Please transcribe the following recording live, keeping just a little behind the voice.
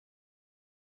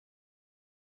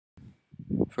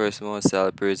First, most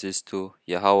all praises to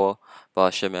Yahweh,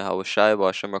 Bashem Yahweh Shai,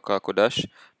 Bashem Rakakodash,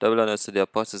 double honors to the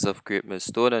apostles of Great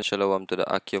Millstone, and shalom to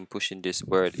the Akim pushing this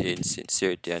word in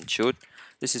sincerity and truth.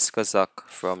 This is Kazak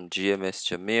from GMS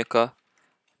Jamaica.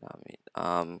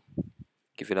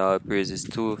 Giving all praises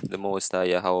to the Most High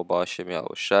Yahweh Bashem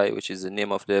Yahweh Shai, which is the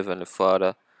name of the Heavenly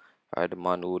Father, or the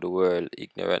man who the world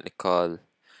ignorantly called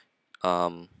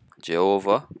um,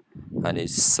 Jehovah, and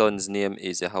his son's name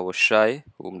is Yahushai,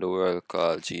 whom the world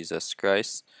called Jesus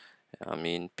Christ.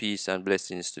 Peace and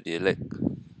blessings to the elect.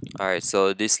 Alright,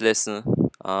 so this lesson,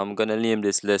 I'm gonna name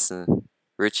this lesson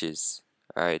Riches.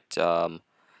 Alright,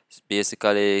 it's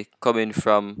basically coming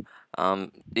from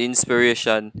the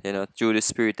inspiration, through the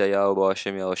spirit of Yahweh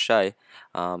Hashem Yahushai,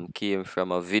 came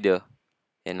from a video,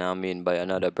 by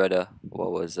another brother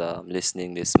who was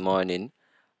listening this morning,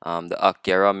 the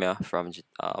Akia Ramya from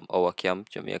our camp,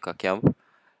 Jamaica camp,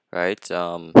 right?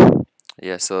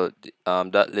 Yeah, so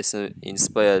that lesson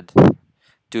inspired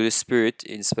to the spirit,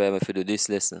 inspired me to do this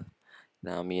lesson.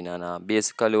 And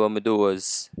basically what I do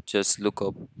was just look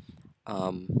up,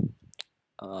 um,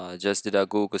 just did a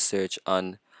Google search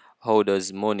on how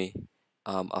does money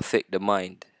affect the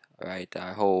mind, right?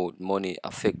 Or how money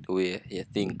affect the way you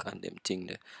think and them thing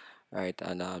there, right?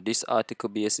 And this article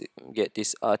get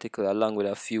this article along with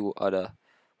a few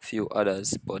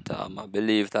others, but I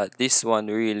believe that this one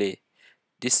really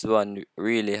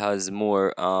has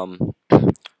more how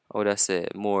would I say,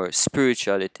 more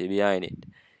spirituality behind it.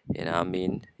 You know what I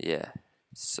mean? Yeah.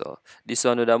 So this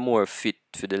one would have more fit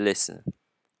for the lesson,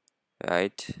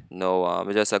 right? Now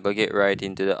I just gonna get right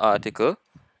into the article,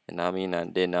 you know what I mean,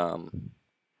 and then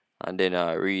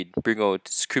bring out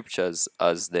scriptures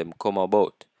as them come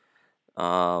about.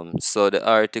 So the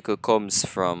article comes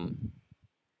from,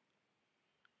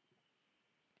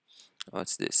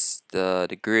 what's this?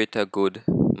 The Greater Good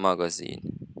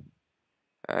magazine,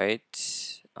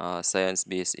 right?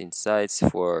 Science-based insights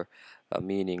for a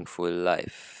meaningful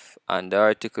life. And the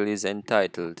article is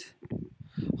entitled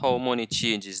 "How Money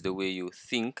Changes the Way You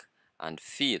Think and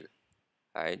Feel."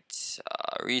 Right?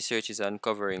 Research is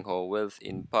uncovering how wealth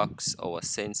impacts our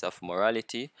sense of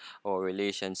morality, our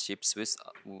relationships with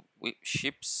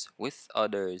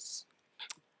others,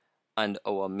 and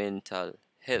our mental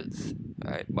health.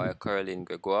 Right? By Caroline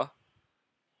Gregoire,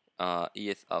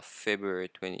 8th of February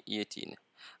 2018.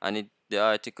 And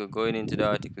going into the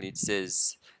article, it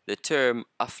says the term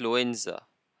affluenza,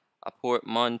 a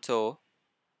portmanteau,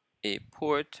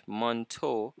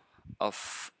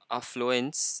 of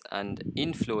affluence and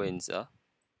influenza.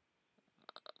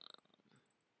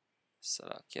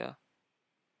 Salakia.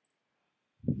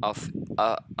 Of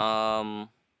Alright,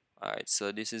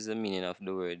 so this is the meaning of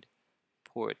the word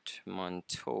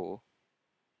portmanteau.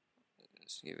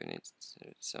 Just giving it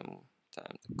some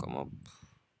time to come up.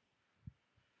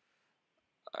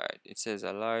 Alright, it says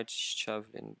a large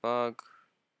traveling bag,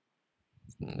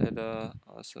 leather,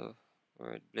 also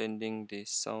word blending the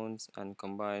sounds and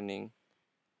combining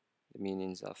the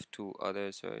meanings of two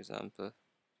others, for example.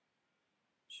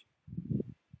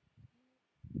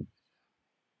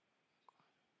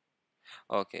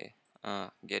 Okay,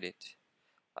 get it.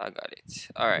 I got it.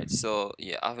 Alright, so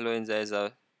yeah, affluenza is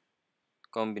a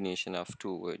combination of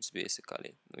two words,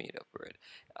 basically, made up word.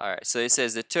 Alright, so it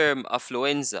says the term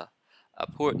affluenza, a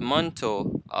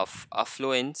portmanteau of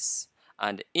affluence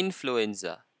and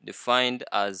influenza, defined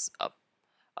as a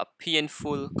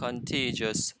painful,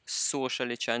 contagious,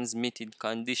 socially transmitted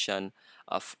condition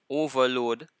of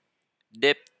overload,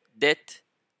 debt, debt,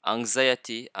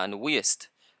 anxiety, and waste,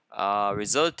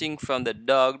 resulting from the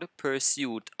dogged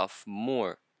pursuit of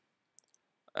more.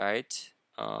 Right?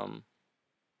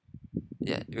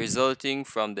 Yeah, resulting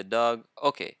from the dog.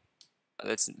 Okay,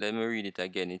 let me read it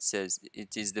again. It says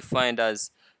it is defined as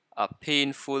a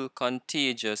painful,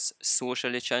 contagious,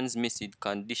 socially transmitted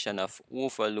condition of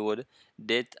overload,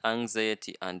 debt,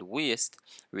 anxiety, and waste,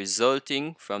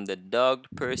 resulting from the dogged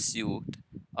pursuit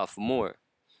of more.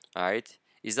 Alright,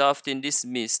 is often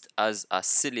dismissed as a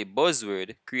silly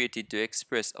buzzword created to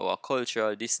express our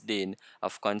cultural disdain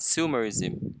of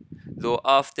consumerism. Though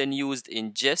often used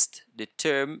in jest, the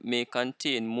term may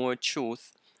contain more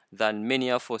truth than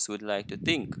many of us would like to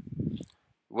think.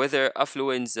 Whether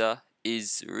affluenza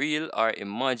is real or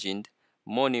imagined,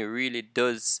 money really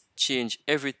does change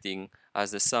everything,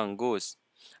 as the song goes.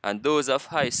 And those of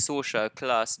high social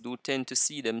class do tend to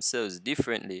see themselves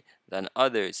differently than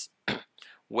others.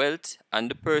 Wealth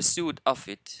and the pursuit of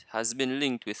it has been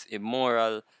linked with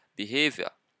immoral behavior.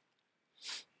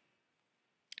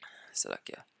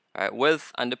 Salakia. Alright,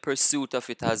 wealth and the pursuit of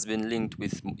it has been linked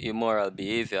with immoral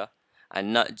behavior,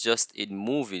 and not just in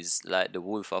movies like The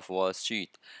Wolf of Wall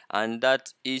Street. And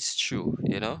that is true,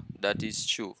 that is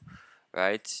true,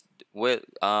 right? Well,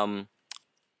 and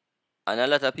a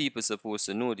lot of people supposed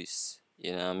to know this,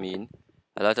 you know what I mean?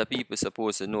 A lot of people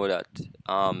supposed to know that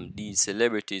these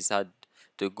celebrities had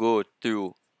to go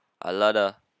through a lot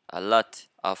of a lot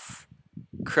of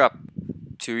crap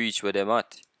to reach where them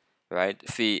at, right?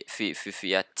 Fi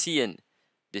attain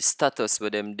the status where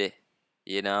them there.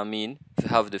 You know what I mean? Fi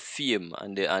have the fame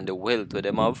and the wealth where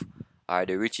them have, or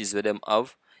the riches where them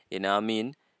have, you know what I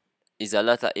mean? Is a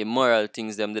lot of immoral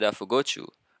things them that have to go through,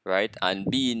 right? And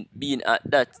being at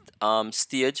that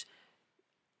stage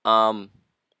um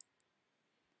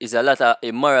is a lot of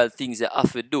immoral things they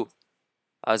have to do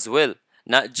as well.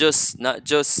 Not just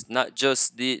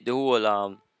the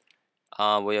whole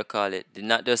what you call it,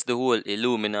 not just the whole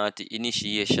Illuminati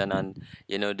initiation and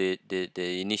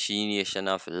the initiation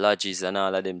of lodges and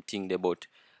all of them thing there, but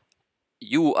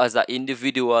you as an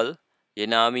individual, you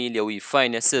know what I mean, you will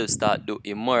find yourself start do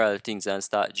immoral things and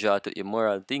start draw to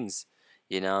immoral things,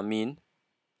 you know what I mean?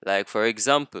 Like for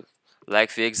example,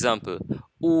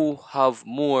 who have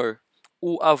more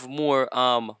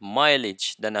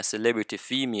mileage than a celebrity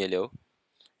female, yo?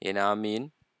 You know what I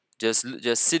mean? Just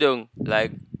sit down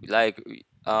like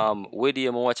where do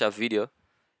you watch a video,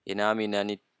 you know what I mean,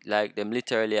 and it like them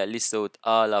literally list out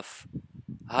all of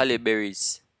Halle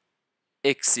Berry's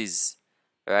exes,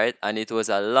 right? And it was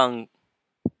a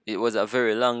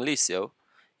very long list, yo.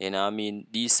 You know what I mean?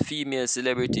 These female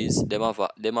celebrities, them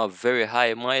have very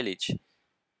high mileage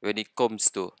when it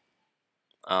comes to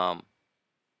um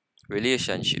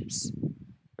relationships,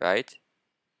 right?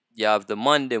 You have the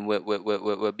man them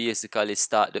where basically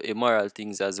start the immoral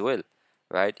things as well,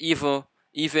 right?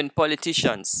 Even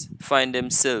politicians find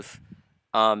themselves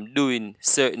doing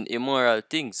certain immoral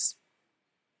things,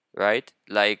 right?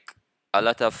 Like a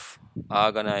lot of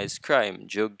organized crime,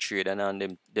 drug trade, and on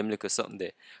them look at something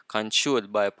there, controlled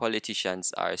by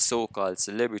politicians or so-called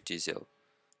celebrities, yo.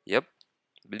 Yep,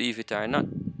 believe it or not,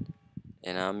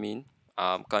 you know what I mean.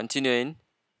 Continuing,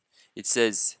 it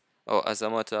says, oh, as a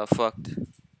matter of fact,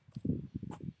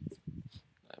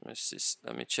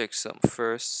 let me check some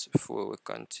first before we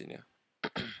continue.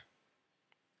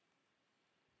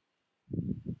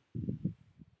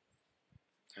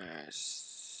 Alright,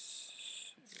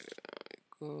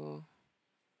 go.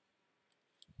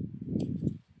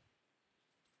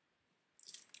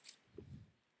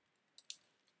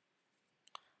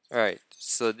 Alright,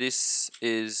 so this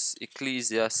is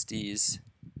Ecclesiastes.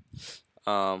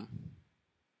 Um,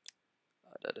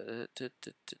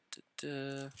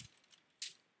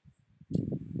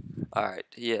 Alright,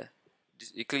 yeah.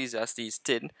 This Ecclesiastes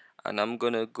 10, and I'm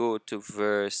gonna go to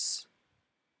verse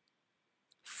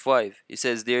 5. It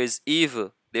says, there is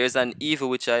an evil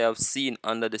which I have seen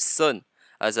under the sun,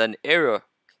 as an error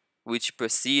which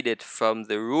proceeded from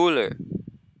the ruler,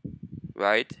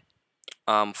 right?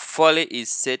 Folly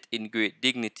is set in great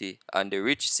dignity, and the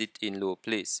rich sit in low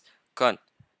place. Con,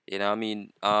 you know what I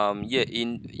mean? Yeah,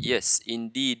 yes,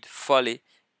 indeed, folly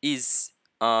is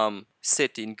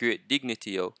set in great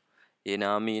dignity, yo. You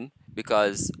know what I mean?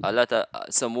 Because a lot of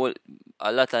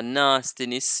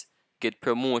nastiness get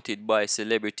promoted by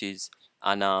celebrities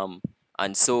and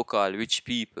so-called rich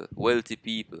people, wealthy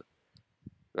people,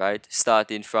 right?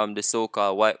 Starting from the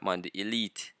so-called white man, the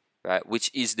elite, right? Which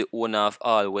is the owner of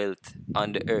all wealth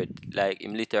on the earth. Like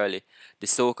him literally, the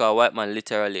so-called white man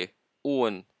literally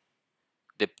own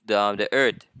the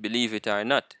earth, believe it or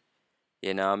not.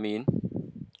 You know what I mean?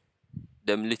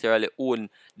 Them literally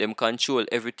own, them control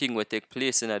everything what take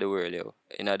place in the world, yo,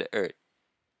 in the earth.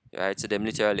 Right? So them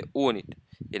literally own it.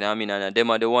 You know what I mean? And them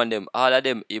are the one them all of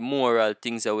them immoral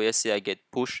things that we say I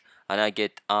get pushed and I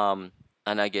get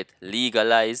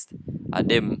legalized, and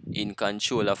them in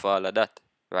control of all of that.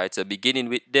 Right? So beginning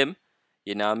with them,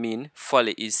 you know what I mean,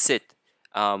 folly is set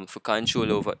for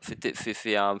control over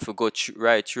for go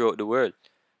right throughout the world.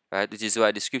 Right? Which is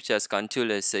why the scriptures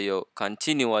continually say,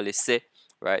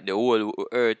 right, the whole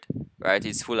earth, right,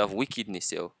 is full of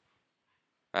wickedness, yo.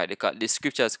 Right, the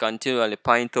scriptures continually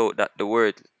point out that the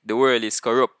world is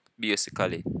corrupt,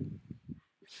 basically.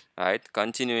 Right,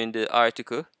 continuing the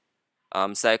article.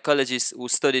 Psychologists who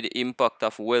study the impact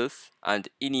of wealth and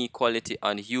inequality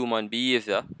on human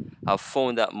behavior have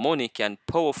found that money can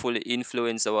powerfully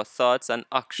influence our thoughts and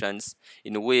actions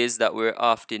in ways that we're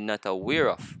often not aware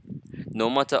of. No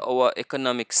matter our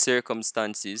economic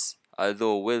circumstances,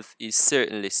 although wealth is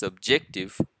certainly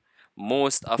subjective,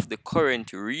 most of the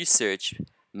current research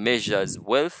measures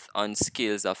wealth on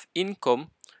scales of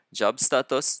income, job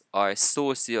status, or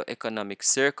socio-economic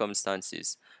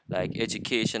circumstances, like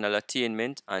educational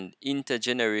attainment and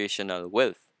intergenerational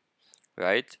wealth,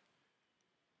 right?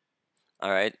 All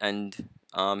right, and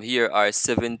here are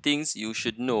 7 things you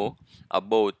should know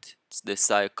about the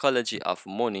psychology of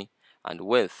money and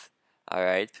wealth. All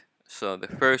right, so the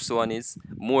first one is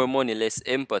more money, less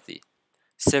empathy.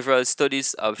 Several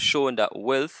studies have shown that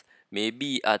wealth may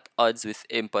be at odds with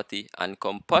empathy and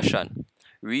compassion.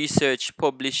 Research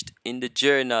published in the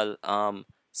journal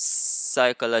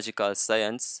Psychological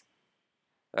Science,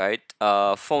 right,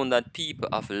 found that people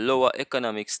of lower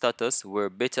economic status were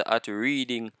better at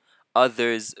reading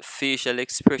others' facial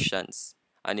expressions,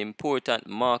 an important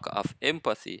mark of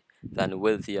empathy, than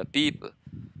wealthier people.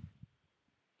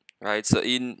 Right. So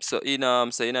in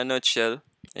a nutshell,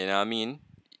 you know what I mean,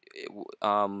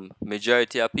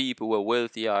 majority of people who are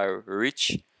wealthy are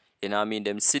rich, you know what I mean,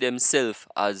 them see themselves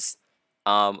as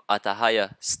at a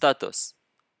higher status,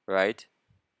 right?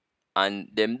 And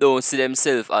them don't see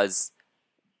themselves as,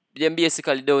 them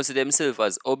basically don't see themselves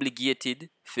as obligated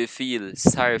to feel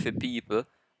sorry for people,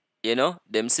 you know,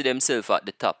 them see themselves at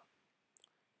the top,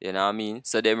 you know what I mean?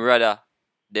 So them rather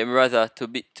to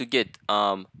be to get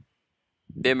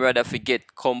them rather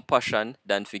forget compassion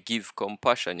than forgive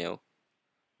compassion, you know,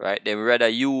 right? Them rather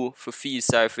you for feel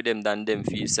sorry for them than them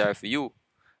feel sorry for you,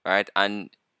 right? And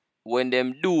when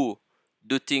them do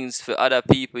things for other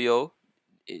people, yo,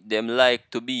 them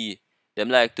like to be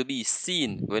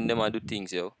seen when them a do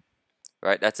things, yo,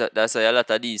 right? That's why a lot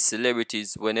of these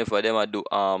celebrities, whenever them a do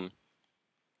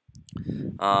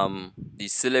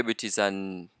these celebrities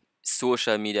and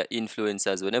social media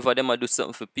influencers, whenever them a do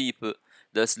something for people,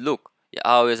 just look, you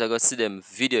always are gonna see them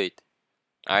video it,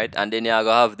 alright, and then you are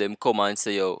gonna have them come and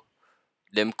say, yo,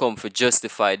 them come for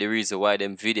justify the reason why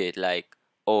them video it, like,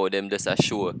 oh, them just a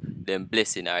show them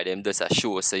blessing, or them just a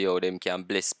show so yo them can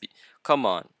bless come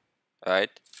on, right?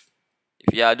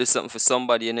 If you do something for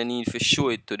somebody, you no need to show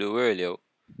it to the world, yo.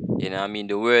 You know what I mean?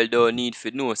 The world don't need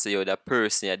to know so you're that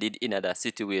person you did in that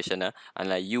situation, and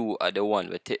like you are the one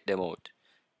will take them out.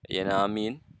 You know what I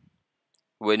mean?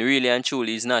 When really and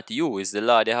truly it's not you, it's the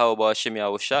Lord Yahweh Hashem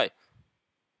Yahushai.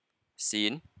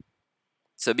 Seeing?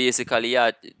 So basically,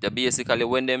 yeah, basically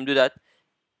when them do that,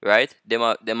 right? Them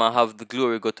a have the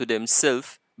glory go to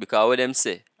themselves, because what them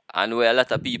say, and where a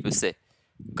lot of people say,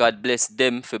 God bless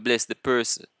them for bless the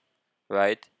person,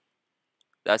 right?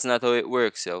 That's not how it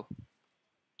works, yo.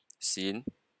 Seeing?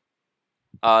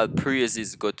 All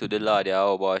praises go to the Lord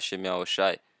Yahweh Hashem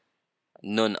Yahushai,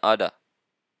 none other.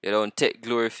 You don't take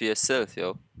glory for yourself,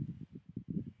 yo.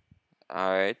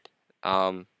 Alright.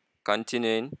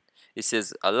 Continuing. It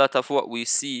says a lot of what we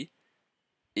see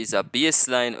is a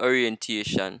baseline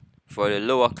orientation for the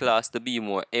lower class to be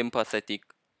more empathetic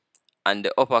and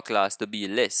the upper class to be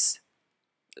less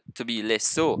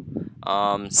so.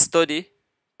 Study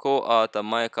co-author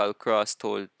Michael Cross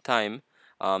told Time,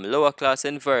 lower class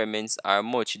environments are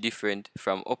much different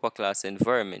from upper class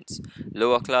environments.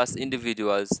 Lower class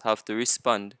individuals have to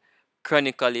respond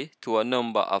chronically to a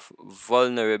number of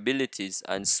vulnerabilities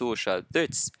and social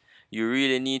threats. You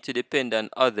really need to depend on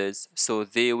others so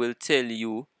they will tell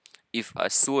you if a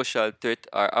social threat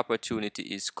or opportunity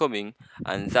is coming,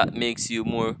 and that makes you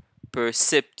more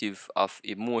perceptive of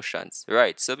emotions.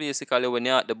 Right. So basically, when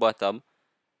you're at the bottom,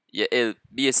 you help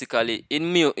basically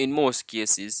in most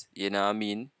cases, you know what I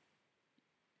mean,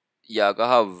 you're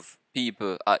gonna have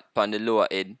people at on the lower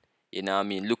end, you know what I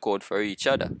mean, look out for each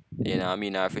other. You know what I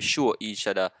mean, or for show each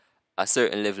other a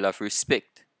certain level of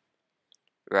respect,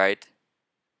 right?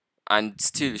 And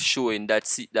still showing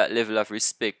that level of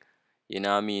respect, you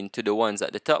know what I mean, to the ones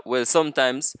at the top. Well,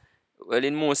 sometimes, well,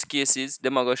 in most cases,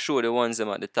 them are gonna show the ones them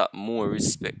at the top more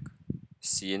respect.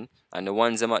 Seeing, and the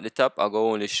ones them at the top are gonna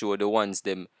only show the ones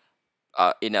them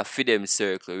are in a for them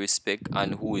circle respect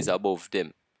and who is above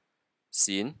them.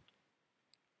 Seeing.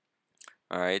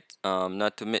 Alright.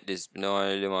 Not to make this, no,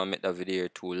 I really want to make the video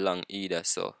too long either,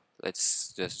 so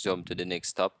let's just jump to the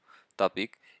next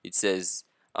topic. It says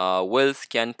wealth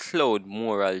can cloud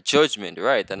moral judgment,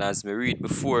 right? And as we read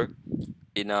before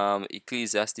in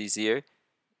Ecclesiastes here,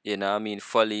 you know what I mean,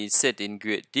 folly is set in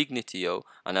great dignity, yo.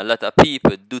 And a lot of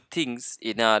people do things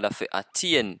in order to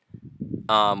attain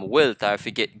wealth or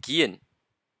to get gain,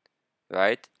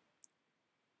 right?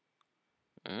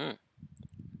 Mm.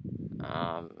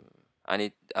 Um,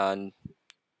 and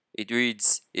it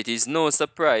reads, it is no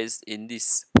surprise in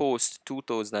this post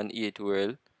 2008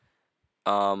 world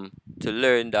to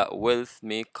learn that wealth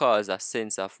may cause a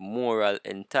sense of moral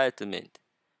entitlement.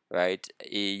 Right?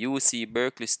 A UC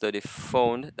Berkeley study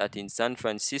found that in San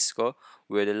Francisco,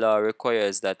 where the law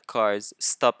requires that cars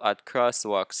stop at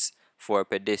crosswalks for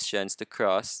pedestrians to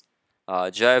cross,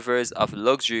 Drivers of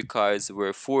luxury cars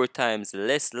were 4 times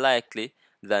less likely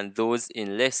than those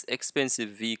in less expensive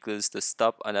vehicles to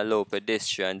stop and allow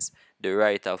pedestrians the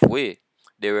right of way.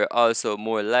 They were also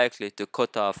more likely to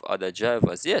cut off other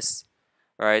drivers. Yes,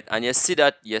 right. And you see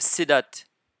that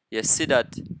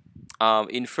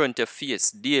in front of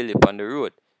face daily on the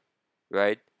road,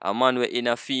 right? A man with in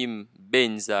a film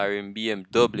Benz or in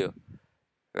BMW,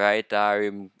 right? Or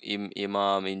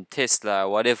in Tesla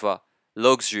or whatever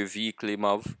luxury vehicle him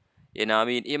have. You know what I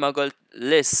mean? Him a got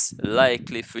less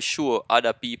likely for sure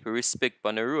other people respect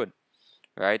on the road,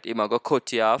 right? Him a go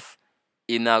cut you off.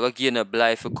 He not go give a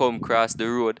blind for come cross the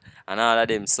road and all of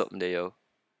them something there, yo.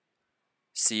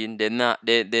 Seeing they not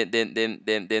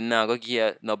go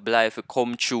give no blind for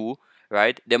come through,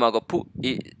 right? Them a go put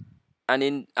it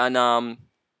and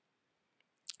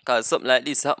cause something like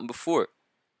this happened before.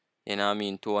 You know what I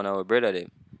mean, to one of our brother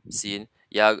them. See,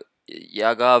 you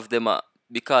have them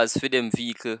because for them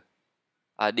vehicle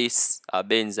or this or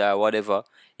Benz or whatever,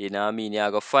 you know what I mean,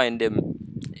 you go find them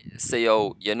say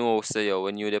yo, say yo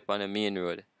when you're on the main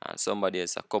road and somebody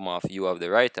else a come off, you have the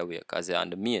right of way because you're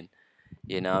on the main.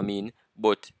 You know what I mean?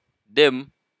 But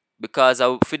them because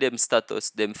of for them status,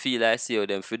 them feel like say yo,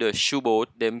 them for just shoot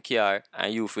out them car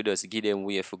and you for just give them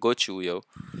way for go through yo.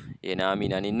 You know what I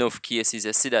mean? And enough cases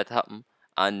you see that happen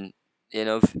and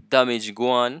damage go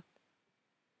on,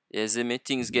 you see me,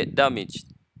 things get damaged.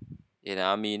 You know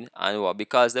what I mean? And what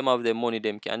because them have the money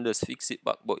them can just fix it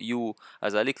back. But you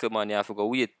as a little man you have to go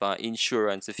wait for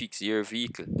insurance to fix your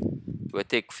vehicle. It will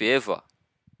take forever.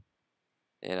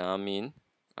 You know what I mean?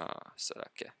 So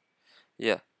okay.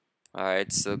 Yeah.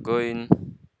 Alright, so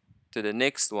going to the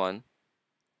next one.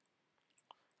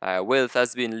 Wealth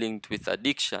has been linked with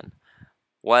addiction.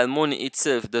 While money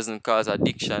itself doesn't cause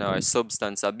addiction or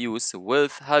substance abuse,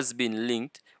 wealth has been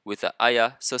linked with a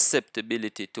higher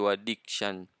susceptibility to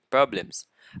addiction problems.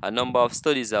 A number of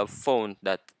studies have found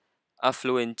that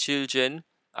affluent children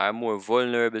are more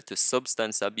vulnerable to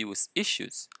substance abuse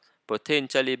issues,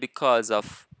 potentially because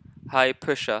of high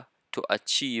pressure to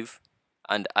achieve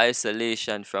and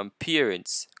isolation from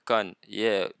parents.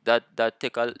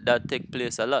 That take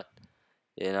place a lot.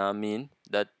 You know what I mean?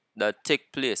 That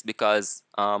take place because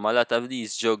a lot of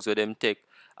these drugs where them take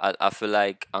I feel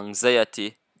like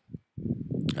anxiety,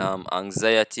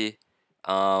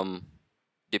 um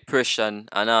depression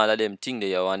and all of them thing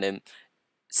there and then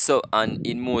so and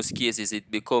in most cases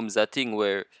it becomes a thing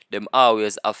where them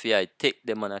always after I take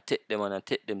them and I take them and I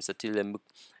take them so till them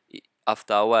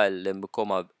after a while them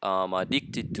become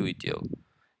addicted to it, yo.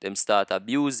 Them start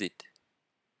abuse it.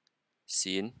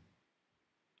 Seeing?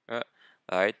 Right.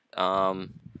 Alright.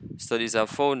 Studies have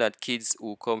found that kids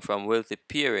who come from wealthy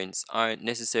parents aren't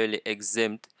necessarily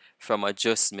exempt from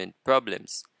adjustment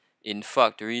problems. In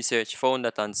fact, research found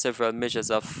that on several measures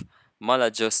of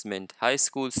maladjustment, high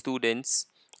school students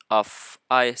of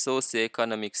high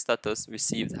socioeconomic status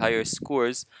received higher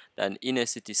scores than inner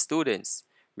city students.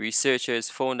 Researchers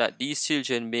found that these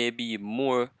children may be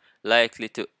more likely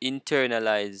to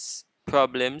internalize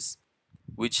problems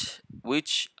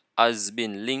which has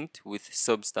been linked with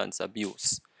substance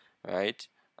abuse, right?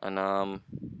 And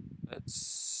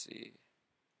let's see.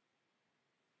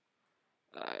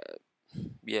 uh,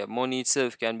 yeah, money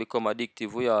itself can become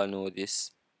addictive, we all know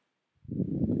this.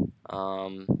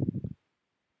 um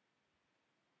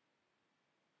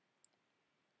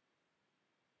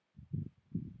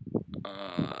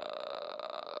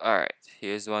all right,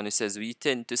 here's one who says we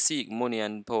tend to seek money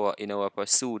and power in our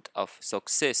pursuit of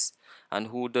success, and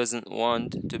who doesn't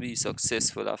want to be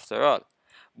successful after all?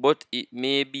 But it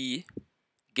may be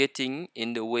getting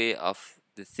in the way of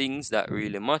the things that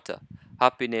really matter: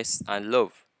 happiness and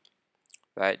love,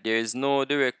 right? There is no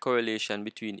direct correlation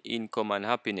between income and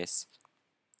happiness.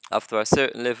 After a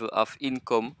certain level of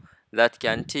income that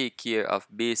can take care of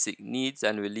basic needs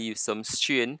and relieve some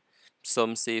strain,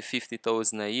 some say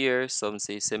 50,000 a year, some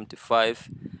say 75,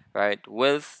 right?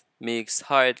 Wealth makes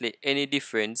hardly any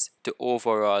difference to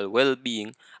overall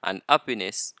well-being and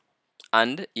happiness,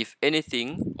 and if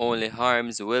anything, only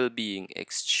harms well being.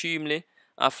 Extremely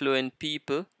affluent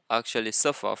people actually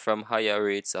suffer from higher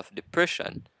rates of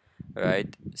depression.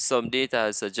 Right? Some data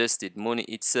has suggested money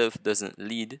itself doesn't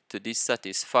lead to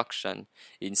dissatisfaction.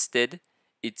 Instead,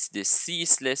 it's the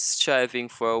ceaseless striving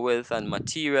for wealth and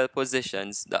material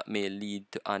possessions that may lead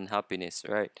to unhappiness,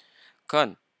 right?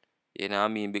 Con, you know what I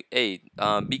mean? Hey,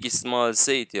 Biggie Small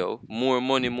say it, yo, more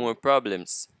money, more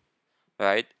problems,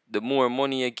 right? The more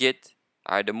money you get,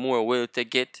 or the more wealth you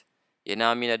get, you know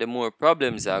what I mean, the more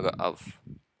problems you're gonna have,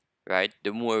 right?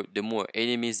 The more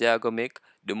enemies you're gonna make,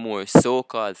 the more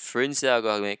so-called friends you're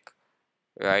gonna make,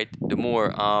 right? The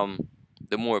more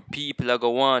the more people are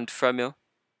gonna want from you.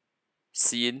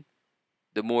 Seeing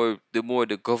the more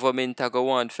the government are gonna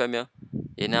want from you.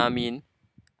 You know what I mean?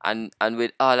 And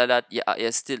with all of that, you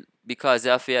still, because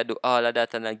you have to do all of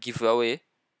that and a give away,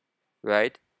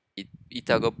 right? It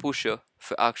a go push you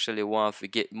for actually want to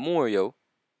get more, yo.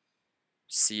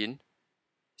 Seeing?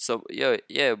 So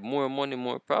yeah, more money,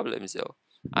 more problems, yo.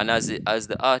 And as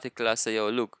the article I say, yo,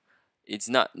 look, it's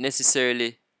not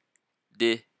necessarily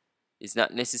the it's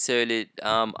not necessarily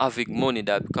having money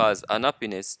that cause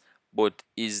unhappiness, but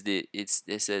is the it's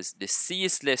it says the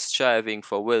ceaseless striving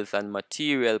for wealth and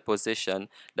material possession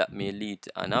that may lead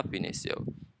to unhappiness, yo.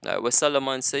 Like what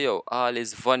Solomon say, yo, all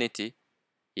is vanity,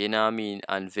 you know what I mean,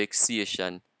 and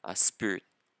vexation a spirit.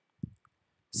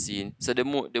 See? So the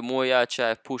more you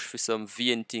try push for some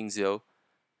vain things, yo,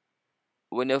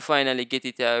 when you finally get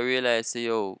it, I realize, say,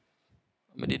 yo,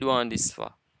 I did want this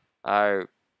for. Or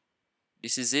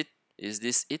this is it? Is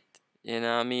this it? You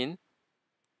know what I mean?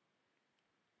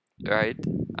 Right?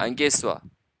 And guess what?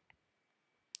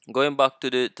 Going back to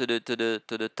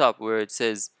the top where it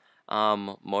says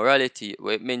morality,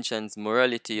 where it mentions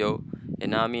morality, yo, you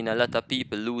know what I mean? A lot of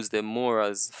people lose their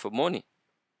morals for money,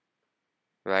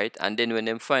 right? And then when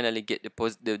them finally get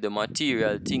the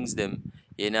material things, them,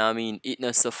 you know what I mean, it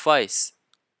not suffice,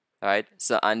 right?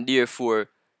 So and therefore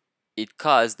it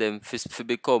caused them to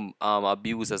become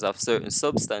abusers of certain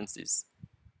substances.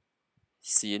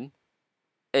 Seen?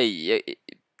 Hey,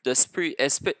 the spirit,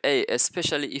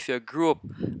 especially if you grew up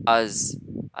as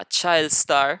a child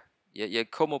star, you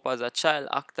come up as a child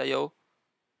actor, yo.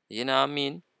 You know what I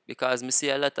mean? Because me see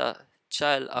a lot of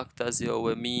child actors, yo,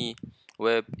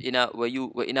 where in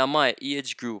a my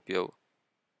age group, yo.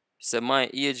 So my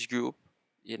age group,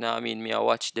 you know what I mean? Me I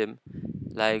watch them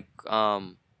like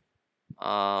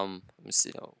let me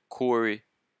see now, Corey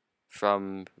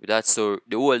from the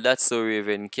whole That's So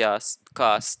Raven cast,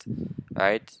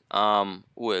 right?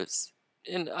 Who else?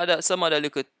 And some other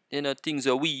little things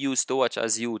that we used to watch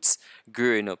as youths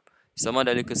growing up. Some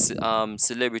other little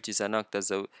celebrities and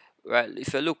actors, right?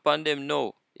 If you look on them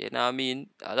now, you know what I mean.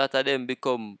 A lot of them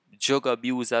become drug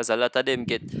abusers. A lot of them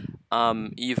get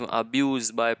even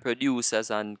abused by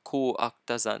producers and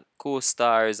co-actors and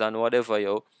co-stars and whatever,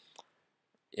 yo.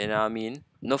 You know what I mean.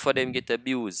 Enough of them get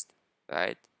abused,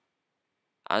 right?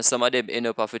 And some of them end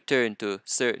up have to turn to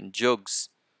certain drugs,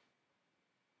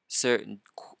 certain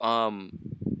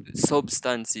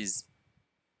substances.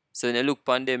 So when you look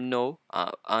upon them now,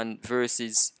 and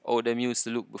versus how them used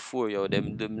to look before, yo,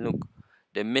 them look,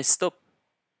 they messed up.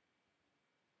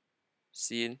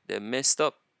 See, they messed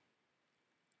up.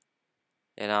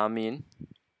 You know what I mean?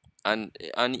 And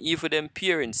even them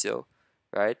parents, yo,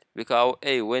 right? Because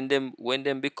hey, when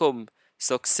them become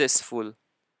successful,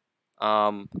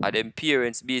 are them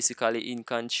parents basically in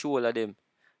control of them,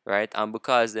 right? And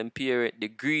because them parent the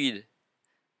greed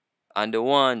and the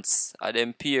wants of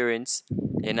them parents,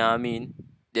 you know what I mean?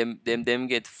 Them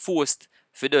get forced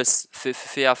for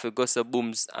have to go some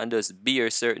booms and just bear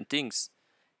certain things.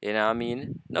 You know what I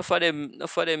mean? Not for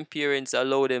them parents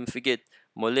allow them to get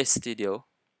molested, yo,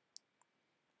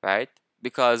 right?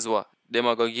 Because what? Them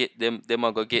are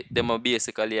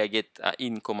basically a get a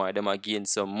income, or them a gain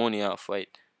some money off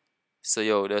it. So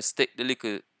yo, just take the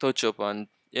little touch up and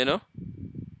that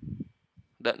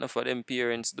not for them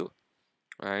parents do.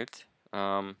 Right?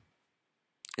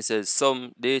 It says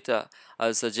some data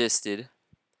has suggested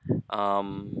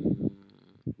um,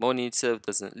 money itself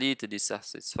doesn't lead to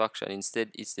dissatisfaction.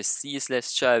 Instead, it's the ceaseless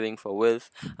striving for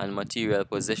wealth and material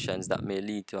possessions that may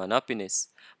lead to unhappiness.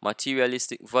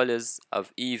 Materialistic values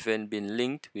have even been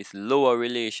linked with lower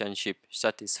relationship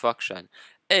satisfaction.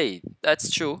 Hey,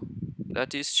 that's true.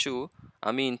 That is true.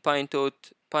 I mean, point out,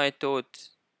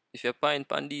 if you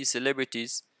point on these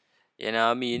celebrities, you know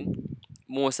what I mean?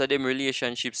 Most of them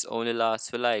relationships only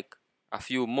last for like a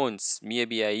few months,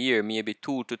 maybe a year, maybe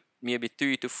 3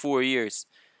 to 4 years.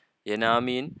 You know what I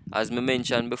mean? As me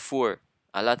mentioned before,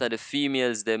 a lot of the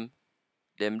females them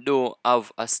don't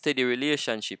have a steady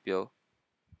relationship, yo.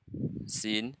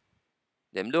 Seen?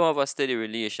 Them don't have a steady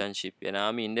relationship, you know what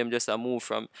I mean? Them just a move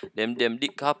from them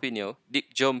dick hopping, yo,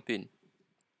 dick jumping,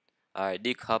 or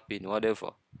dick hopping,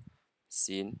 whatever.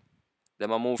 Seen?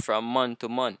 Them a move from man to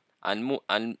man. And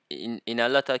in a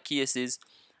lot of cases,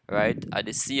 right, at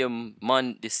the same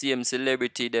man, the same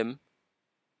celebrity them,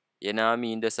 you know what I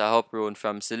mean, just a hop round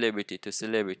from celebrity to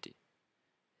celebrity.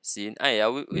 See, we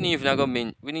ain't even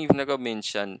gonna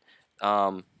mention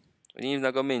um we ain't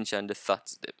even gonna mention the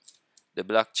thoughts them, the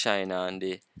Black China and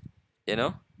the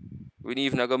we ain't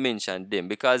even gonna mention them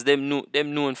because them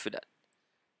known for that.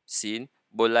 See,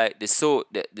 But like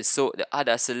the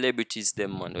other celebrities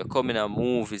them, man, we're coming on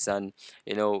movies and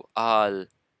all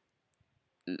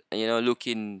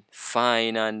looking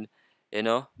fine and you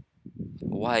know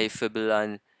wifeable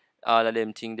and all of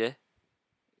them thing there.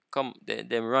 Come,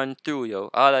 them run through, yo.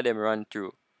 All of them run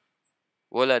through.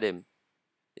 All of them.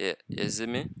 Yeah, you see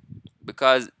me?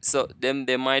 Because so them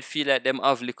they might feel like them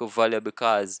have little value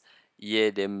because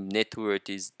yeah, them net worth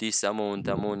is this amount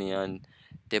of money and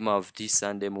them have this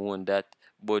and them own that.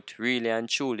 But really and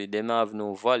truly, them have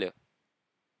no value.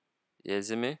 You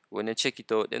see me? When you check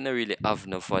it out, they don't really have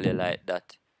no value like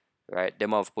that. Right?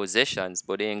 Them have possessions,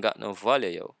 but they ain't got no value,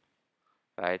 yo.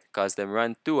 Right? Because them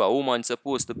run through. A woman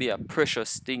supposed to be a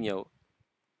precious thing, yo.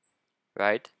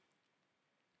 Right?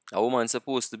 A woman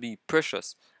supposed to be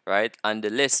precious, right? And the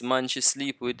less man she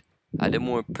sleep with, the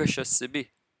more precious she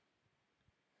be,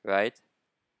 right?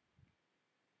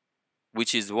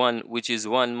 Which is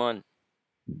one man.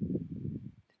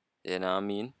 You know what I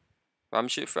mean? From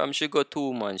she go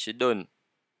two, man, she done.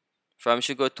 From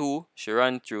she go two, she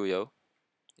run through, yo.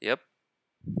 Yep.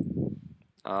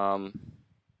 Um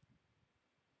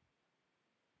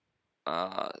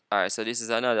Alright, so this is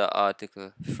another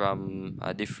article from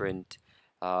a different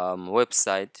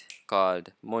website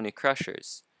called Money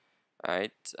Crashers.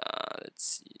 Right?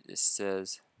 Let's see. This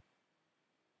says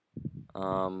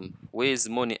ways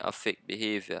money affect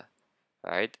behavior,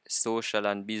 right? Social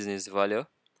and business value,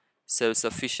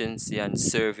 self-sufficiency and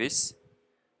service,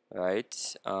 right?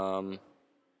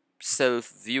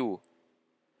 Self-view.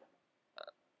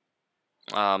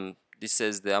 This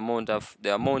says the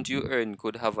amount you earn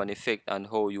could have an effect on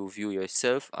how you view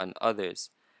yourself and others,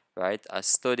 right? A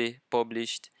study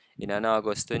published in an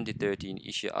August 2013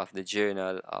 issue of the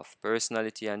Journal of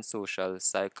Personality and Social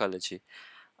Psychology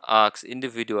asks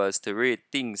individuals to rate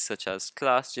things such as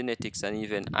class, genetics, and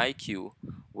even IQ.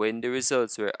 When the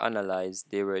results were analyzed,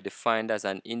 they were defined as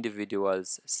an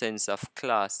individual's sense of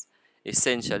class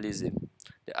essentialism.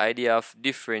 The idea of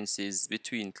differences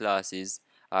between classes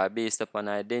are based upon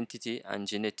identity and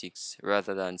genetics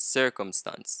rather than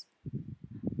circumstance.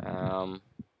 Um,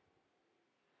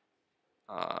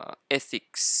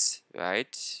 Ethics,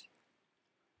 right?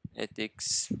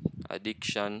 Ethics,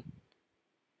 addiction.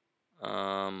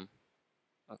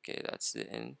 Okay, that's the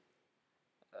end.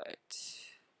 Right.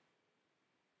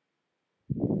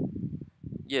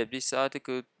 Yeah, this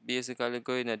article basically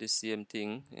going at the same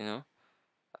thing.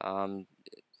 Um,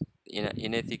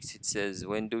 in ethics, it says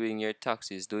when doing your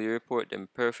taxes, do you report them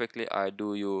perfectly or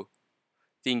do you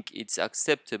think it's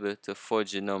acceptable to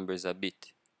fudge the numbers a bit?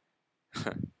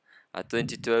 A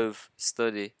 2012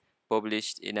 study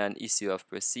published in an issue of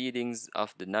Proceedings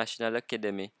of the National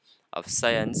Academy of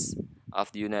Science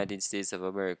of the United States of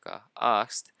America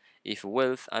asked if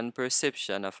wealth and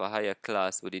perception of a higher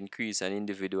class would increase an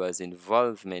individual's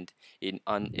involvement in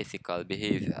unethical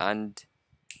behavior. And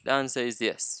the answer is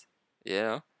yes. You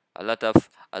know, a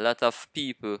lot of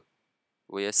people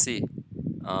where you see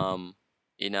um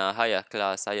in a higher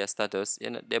class, higher status,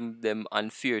 them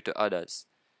unfair to others,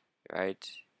 right?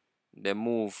 They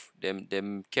move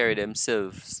them carry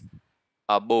themselves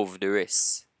above the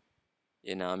rest.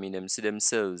 I mean, them see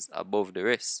themselves above the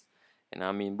rest.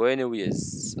 I mean, but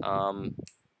anyways,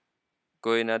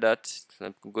 going at that,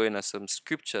 going at some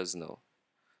scriptures now.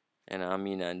 I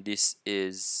mean, and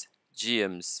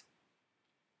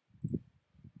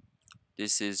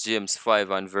James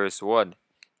 5 and verse 1.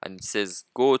 And it says,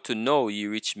 Go to know, ye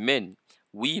rich men,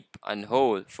 weep and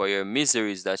howl for your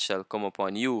miseries that shall come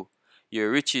upon you. Your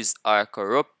riches are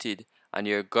corrupted, and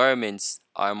your garments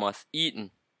are moth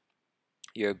eaten.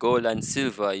 Your gold and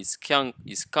silver is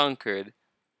conquered,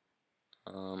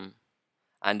 um,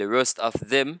 and the rest of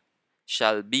them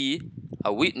shall be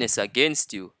a witness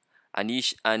against you, and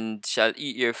and shall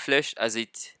eat your flesh as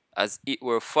it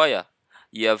were fire.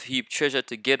 Ye have heaped treasure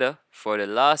together for the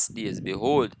last days.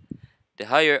 Behold, the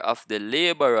hire of the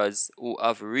laborers who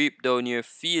have reaped down your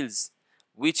fields,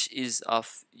 which is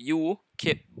of you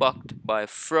kept back by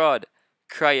fraud,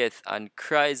 crieth, and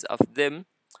cries of them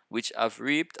which have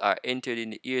reaped are entered in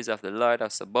the ears of the Lord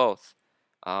of Sabaoth.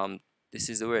 Um, this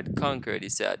is the word conquered.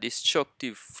 It's a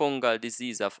destructive fungal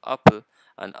disease of apple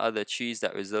and other trees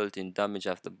that result in damage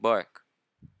of the bark.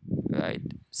 Right?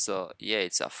 So yeah,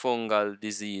 it's a fungal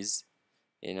disease.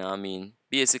 What I mean?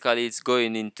 Basically, it's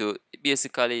going into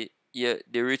basically yeah,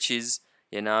 the riches,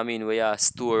 what I mean, where you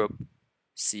store up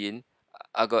seeing,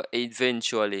 I got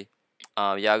eventually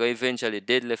you are going eventually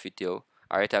deadlift it you,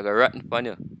 or it I got rotten upon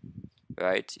you.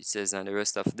 Right? It says, and the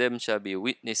rest of them shall be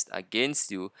witnessed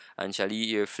against you, and shall eat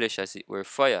your flesh as it were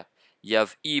fire. Ye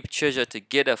have heaped treasure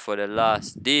together for the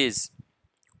last days.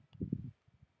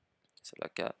 So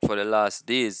like for the last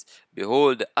days,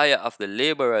 behold the ire of the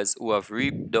laborers who have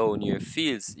reaped down your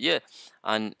fields. Yeah,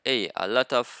 and hey, a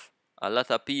lot of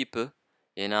people,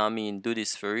 do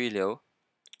this for real, yo.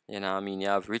 You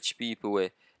have rich people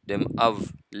where them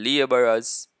have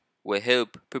laborers where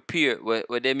help prepare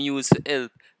where them use to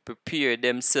help prepare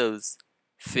themselves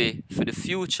for the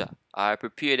future, or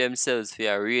prepare themselves for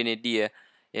a rainy day,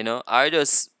 or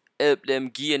just help them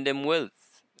gain them wealth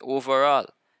overall.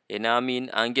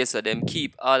 And guess what? Them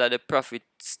keep all of the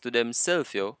profits to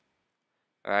themselves, yo.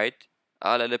 Right?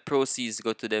 All of the proceeds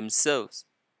go to themselves,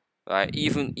 right?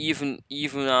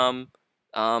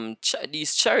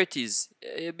 These charities,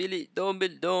 don't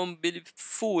be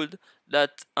fooled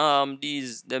that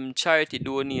these them charity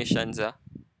donations are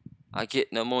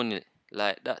getting no money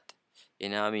like that.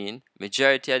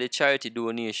 Majority of the charity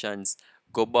donations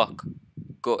go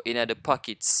in the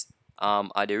pockets of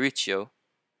the rich, yo.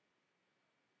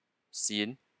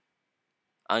 See?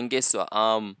 And guess what?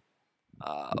 What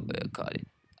you call it?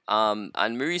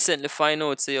 And me recently find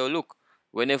out, say, yo, look,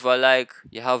 whenever like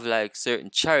you have like certain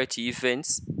charity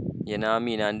events,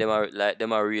 and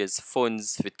them are raise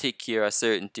funds for take care of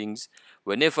certain things.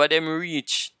 Whenever them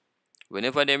reach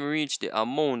the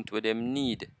amount where them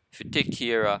need to take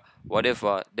care of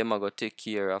whatever them are gonna take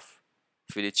care of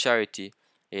for the charity,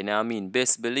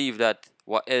 best believe that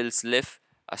what else left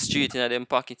a straight in them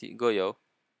pocket it go, yo,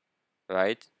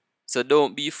 right? So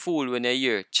don't be fooled when you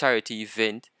hear charity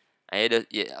event and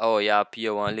you pay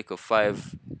one little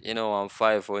one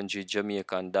 500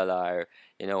 Jamaican dollar,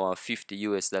 one 50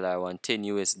 US dollar, one 10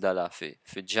 US dollar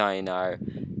for join, or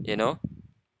you know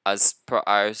as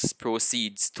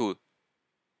proceeds to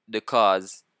the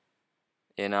cause.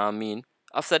 You know what I mean?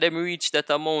 After them reach the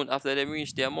amount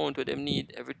where them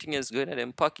need, everything is going in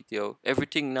them pocket, yo.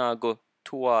 Everything now go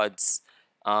towards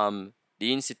the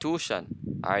institution,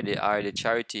 or the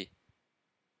charity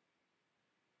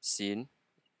scene.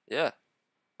 Yeah.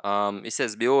 It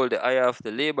says, behold, the ire of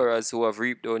the laborers who have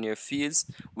reaped down your fields,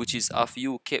 which is of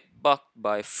you kept back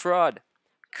by fraud,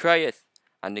 crieth,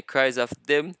 and the cries of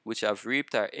them which have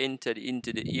reaped are entered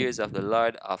into the ears of the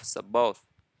Lord of Sabaoth.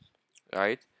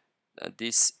 Right?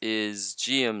 This is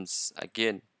James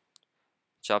again,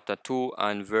 chapter 2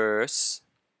 and verse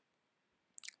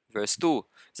 2. It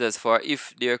says, for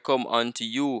if there come unto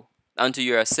your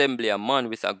assembly a man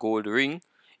with a gold ring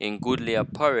in goodly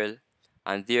apparel,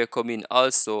 and there come in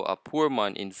also a poor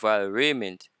man in vile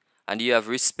raiment, and ye have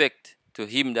respect to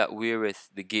him that weareth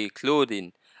the gay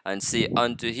clothing, and say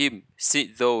unto him,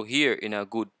 sit thou here in a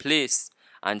good place,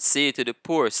 and say to the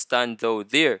poor, stand thou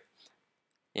there.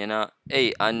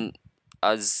 Hey, and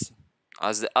as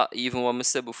even what I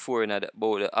said before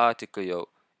about the article, yo,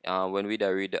 when we da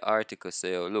read the article,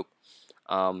 say, yo, look,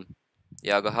 um,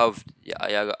 you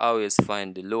gotta always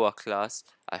find the lower class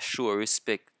a show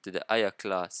respect to the higher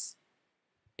class.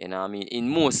 In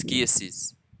most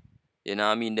cases,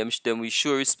 them we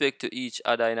show respect to each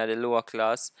other in the lower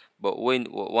class, but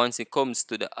once it comes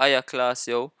to the higher class,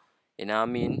 yo,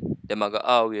 them are gonna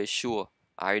always show,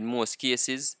 or in most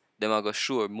cases, them are gonna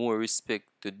show more respect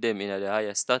to them in the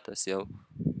higher status, yo.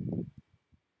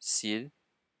 See?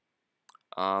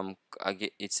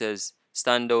 It says,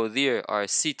 stand thou there, or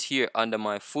sit here under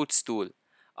my footstool.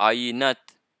 Are ye not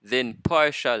then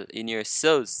partial in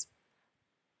yourselves,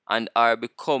 and are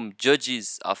become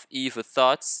judges of evil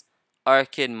thoughts?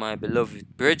 Hearken, my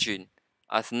beloved brethren,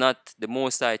 hath not the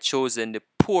Most High chosen the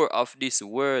poor of this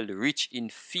world rich in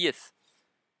faith?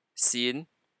 Seeing?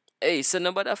 Hey, so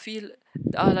nobody feel,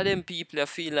 all of them people I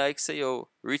feel like, say, yo,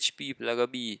 rich people are gonna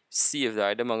be saved,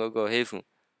 or them are gonna go heaven.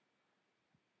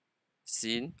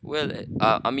 See? Well,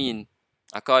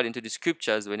 according to the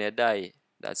scriptures, when you die,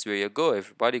 that's where you go.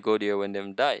 Everybody go there when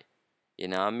them die. You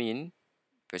know what I mean?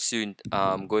 Pursuing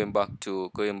going back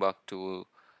to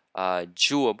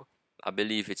Job, I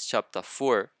believe it's chapter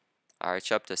 4 or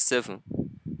chapter 7.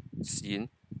 See? When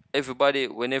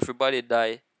everybody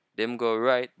die, them go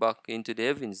right back into the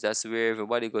heavens. That's where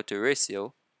everybody go to rest,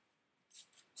 yo.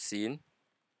 See?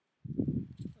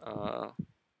 Uh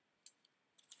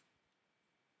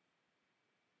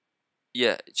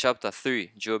yeah, chapter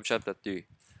 3, Job chapter 3.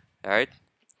 Alright?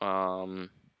 Um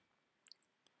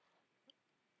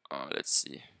let's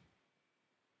see.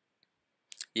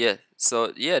 Yeah.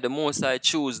 So yeah, the most I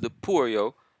choose the poor,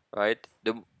 yo, right?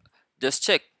 Just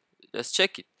check, just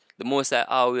check it. The most I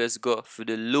always go for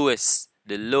the lowest,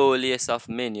 the lowliest of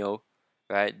men, yo,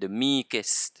 right? The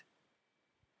meekest.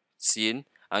 Seeing?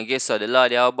 And guess what? The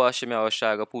Lord Yahweh Shem Yahweh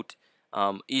Shai go put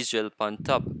Israel upon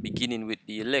top, beginning with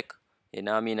the elect. You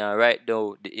know what I mean? And right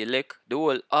now, the elect, the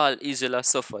whole all Israel are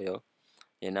suffer, yo.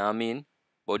 You know what I mean?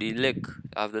 But the elect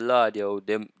of the Lord, yo,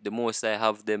 them the most I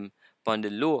have them upon the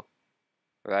low,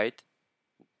 right?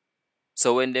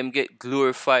 So when them get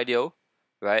glorified, yo,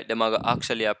 right, them are gonna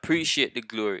actually appreciate the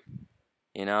glory.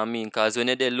 You know what I mean? Cause when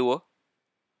they're low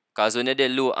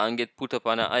and get put up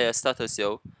on a higher status,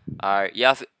 yo, or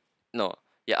no,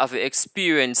 you have to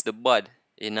experience the bad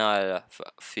in order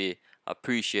to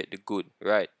appreciate the good,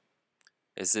 right?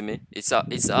 You see me? It's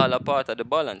all a part of the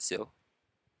balance, yo.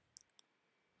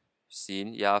 See,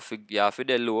 you have to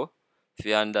the low if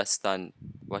you understand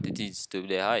what it is to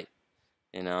be high.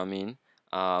 You know what I mean?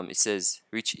 It says,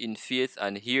 rich in faith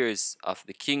and heirs of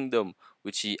the kingdom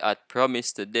which he had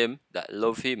promised to them that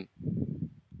love him.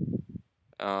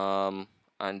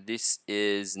 And this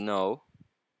is now,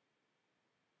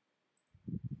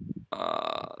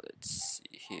 let's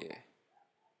see here.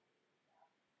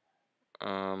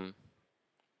 Um,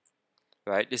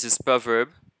 right, this is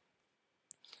Proverbs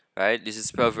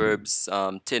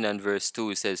 10 and verse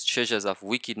 2. It says, treasures of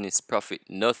wickedness profit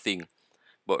nothing,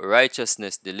 but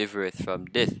righteousness delivereth from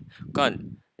death.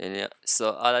 Con. And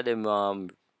so all of them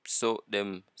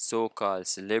them so-called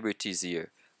celebrities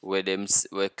here, where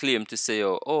where claim to say,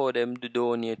 them do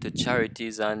donate to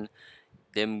charities, and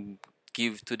them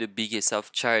give to the biggest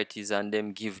of charities, and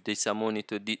them give this money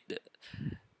to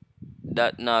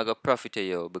that not go profit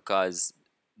you, because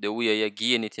the way you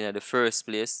gain it in the first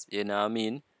place, you know what I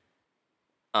mean?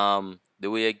 The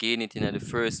way you gain it in the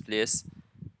first place,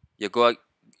 you go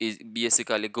it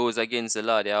basically goes against the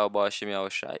law, the Awabashim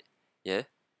Yahushai. Yeah?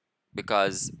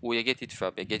 Because where you get it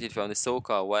from? You get it from the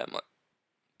so-called white man.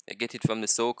 You get it from the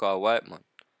so-called white man.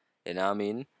 You know what I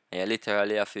mean? And you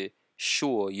literally have to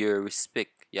show your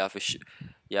respect. You have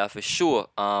to show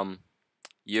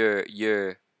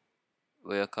your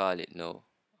what you call it now?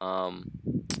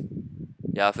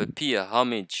 You have to pay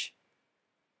homage.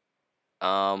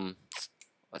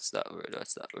 What's that word?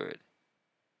 What's that word?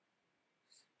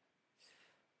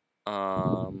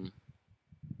 Um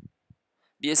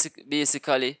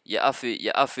basically you have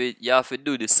to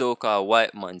do the so-called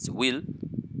white man's will,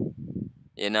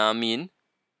 you know what I mean?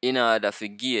 In order to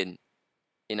gain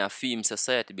in a film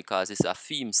society, because it's a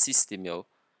film system, yo.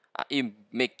 It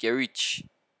make you rich.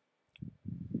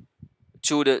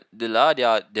 Through the Lord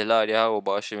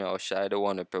Yahweh Shem Yahushai, the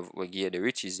one who give the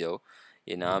riches, yo.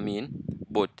 You know what I mean?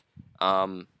 But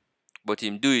um but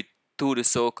him do it to the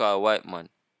so-called white man.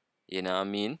 You know what I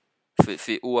mean? For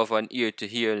who have an ear to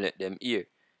hear, let them hear.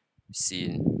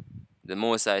 See, the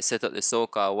most I set up the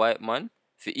so-called white man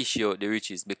for issue out the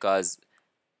riches, because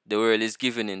the world is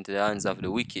given into the hands of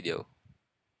the wicked, yo.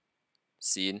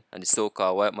 See, and the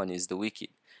so-called white man is the wicked,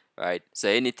 right? So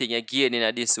anything you gain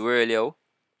in this world, yo,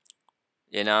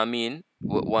 you know what I mean?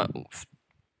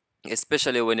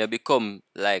 Especially when you become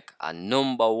like a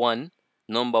number one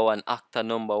actor,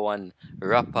 number one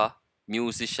rapper,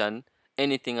 musician,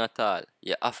 anything at all,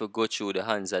 you have to go through the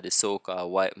hands of the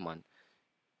so-called white man.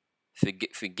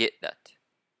 Forget that.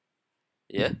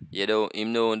 Yeah? You don't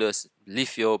him don't just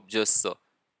lift you up just so.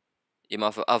 Him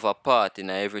have a part in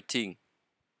everything.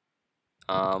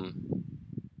 Um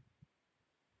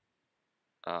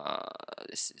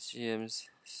this is James,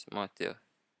 Matthew.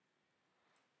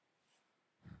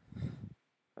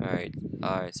 Alright,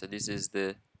 alright, so this is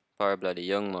the parable of the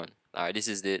young man. Alright, this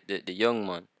is the young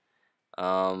man.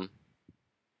 Um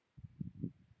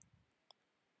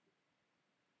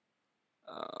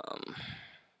um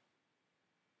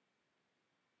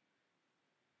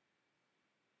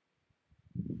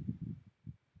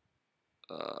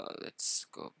let's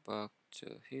go back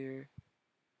to here.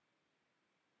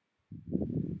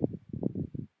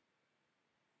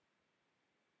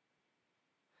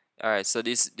 Alright, so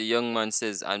this the young man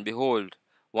says, and behold,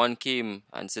 one came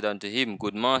and said unto him,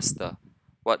 Good master,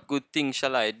 what good thing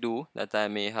shall I do that I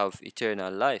may have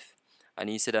eternal life? And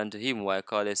he said unto him, Why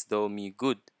callest thou me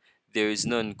good? There is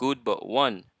none good but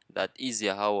one, that is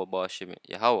Yahweh Bashem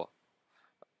Yahweh.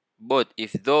 But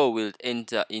if thou wilt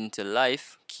enter into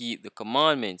life, keep the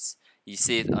commandments. He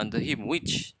saith unto him,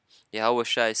 Which?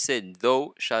 Yahushua said,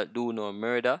 Thou shalt do no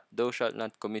murder, thou shalt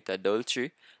not commit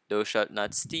adultery, thou shalt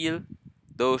not steal,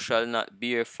 thou shalt not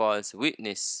bear false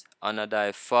witness, honor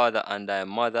thy father and thy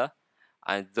mother,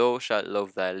 and thou shalt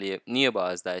love thy neighbor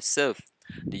as thyself.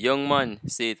 The young man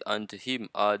saith unto him,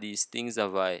 All these things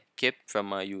have I kept from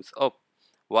my youth up.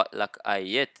 What lack I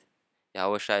yet?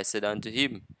 Yahushua said unto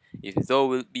him, If thou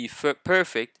wilt be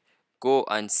perfect, go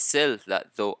and sell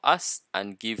that thou hast,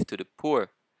 and give to the poor,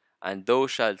 and thou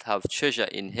shalt have treasure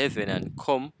in heaven, and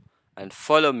come and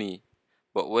follow me.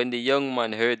 But when the young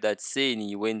man heard that saying,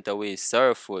 he went away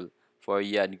sorrowful, for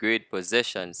he had great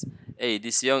possessions. Hey,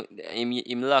 this young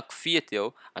him lack faith,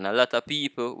 yo, and a lot of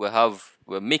people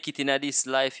will make it in this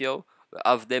life, yo. Will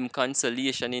have them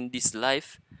consolation in this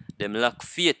life. Them lack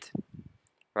faith,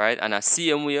 right? And I see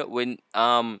him way when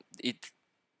it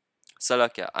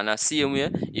Salakia, and I see him way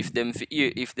if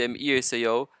them ear say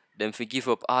yo, them for give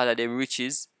up all of them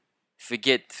riches,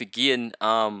 forget for gain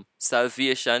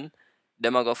salvation,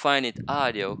 them are gonna find it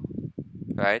hard, yo,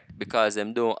 right? Because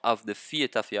them don't have the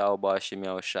faith of Yahweh Hashem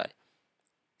Yahushai.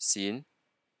 Seeing?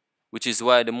 Which is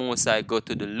why the Most High go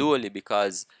to the lowly,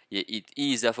 because it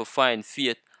easier to find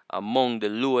faith among the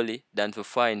lowly than to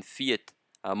find faith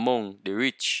among the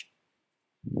rich.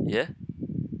 Yeah?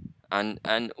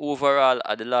 And overall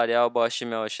at the Lord Yahweh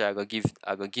Hashem Yahushai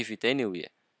I go give it anyway.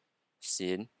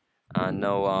 Seeing? And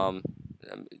now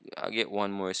I get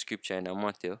one more scripture in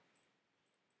Matthew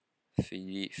for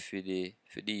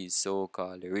these so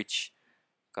called rich.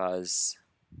 Cause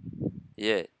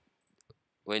yeah,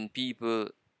 when people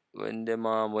when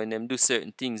them do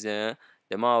certain things,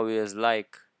 them always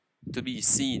like to be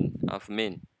seen of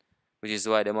men, which is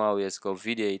why them always go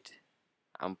video it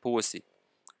and post it,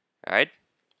 right?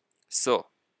 So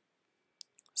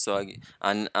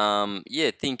and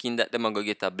yeah, thinking that them are gonna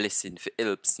get a blessing for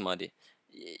help somebody.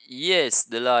 Yes,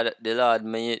 the Lord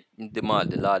may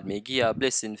give a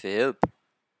blessing for help.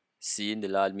 Seeing the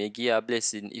Lord may give a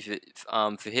blessing if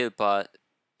for help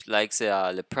like say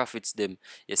the prophets them.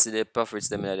 You see the prophets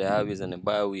them in the highways and the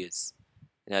byways.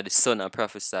 You know the sun and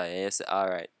prophesy, and you say,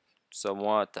 alright, some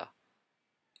water.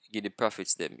 Give the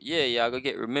prophets them. Yeah, you gonna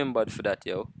get remembered for that,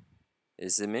 yo. You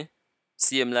see me?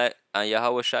 See him like and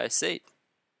Yahweh shall say it.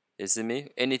 You see me?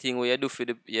 Anything where you do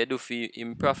for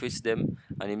him prophets them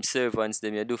and him servants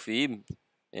them, you do for him.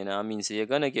 You know what I mean? So you're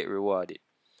gonna get rewarded,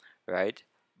 right?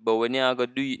 But when you go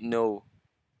do it now,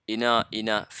 in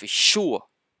a for sure.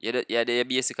 You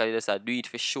basically just do it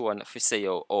for sure and for say,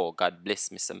 oh God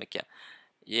bless me, so I can.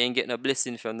 You ain't get no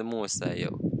blessing from the Most High,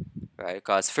 yo. Right?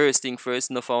 Cause first thing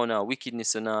first, no found no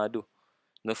wickedness you not do.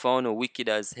 No found no wicked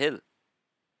as hell.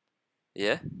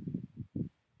 Yeah?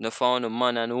 No found no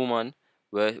man and woman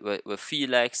where feel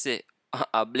like say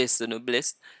I blessed or no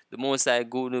blessed. The Most High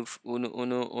go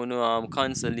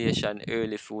consolation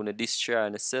early for no destroy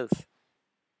yourself.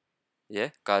 Yeah,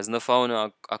 cause no found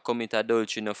a commit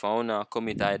adultery, no found a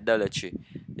commit idolatry.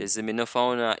 You see me, no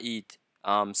found a eat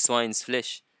swine's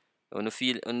flesh. You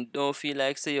don't feel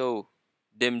like say yo,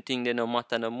 them thing they no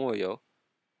matter no more, yo.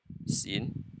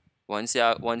 See? Once you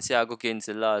go against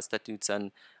the laws, statutes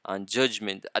and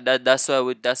judgment. That's why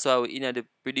we in the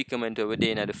predicament where we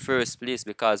in the first place,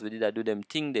 because we did do them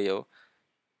thing there, yo.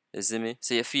 You see me?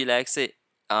 So you feel like say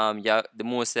yeah, the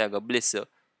most I go bless you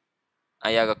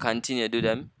and you go continue do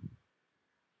them.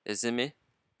 You see me?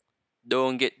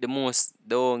 Don't get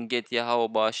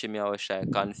Yahweh Hashem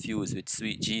Yahushai confused with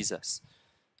sweet Jesus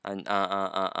and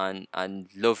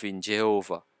loving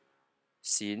Jehovah.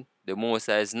 See, the Most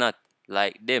High is not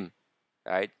like them,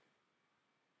 right?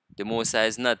 The Most High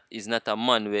is not a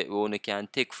man where one can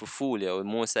take for fool. Yeah? The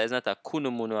Most High is not a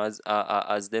kunumuno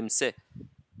as them say.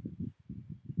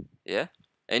 Yeah.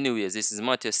 Anyways, this is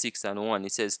Matthew 6:1.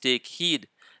 It says, "Take heed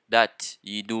that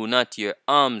ye do not your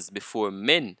alms before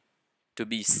men, to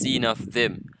be seen of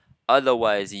them.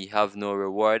 Otherwise ye have no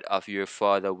reward of your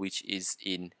Father which is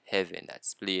in heaven."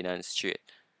 That's plain and straight.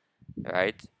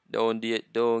 Right? Don't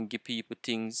give people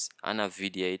things and a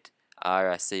video it, or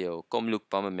I say, oh, come look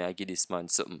for me, I give this man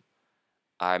something.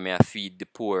 Or may I feed the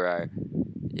poor, or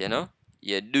you know?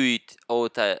 You do it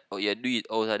out of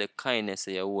the kindness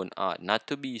of your own heart, not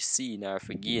to be seen or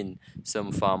for gain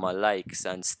some form of likes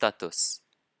and status.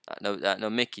 That no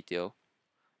make it, yo.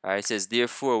 Alright, it says,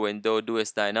 "Therefore, when thou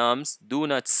doest thine alms, do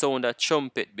not sound a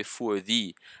trumpet before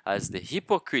thee, as the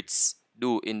hypocrites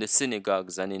do in the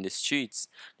synagogues and in the streets,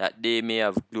 that they may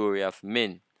have glory of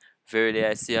men. Verily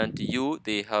I say unto you,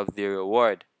 they have their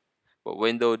reward. But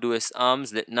when thou doest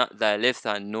alms, let not thy left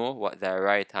hand know what thy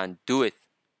right hand doeth.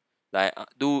 That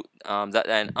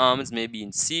thine alms may be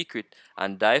in secret,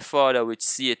 and thy Father which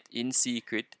seeth in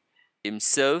secret,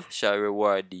 himself shall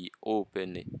reward thee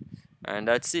openly." And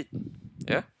that's it.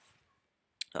 Yeah.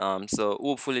 So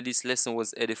hopefully this lesson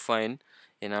was edifying.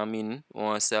 You know what I mean? I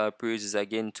want to say our praises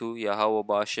again to Yahweh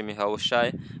Bashem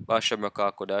Yahushai, Bashem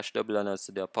Rakakodash, double honors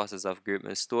to the apostles of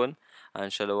Great Stone,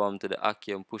 and shalom to the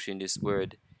Akim pushing this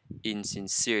word in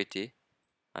sincerity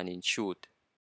and in truth.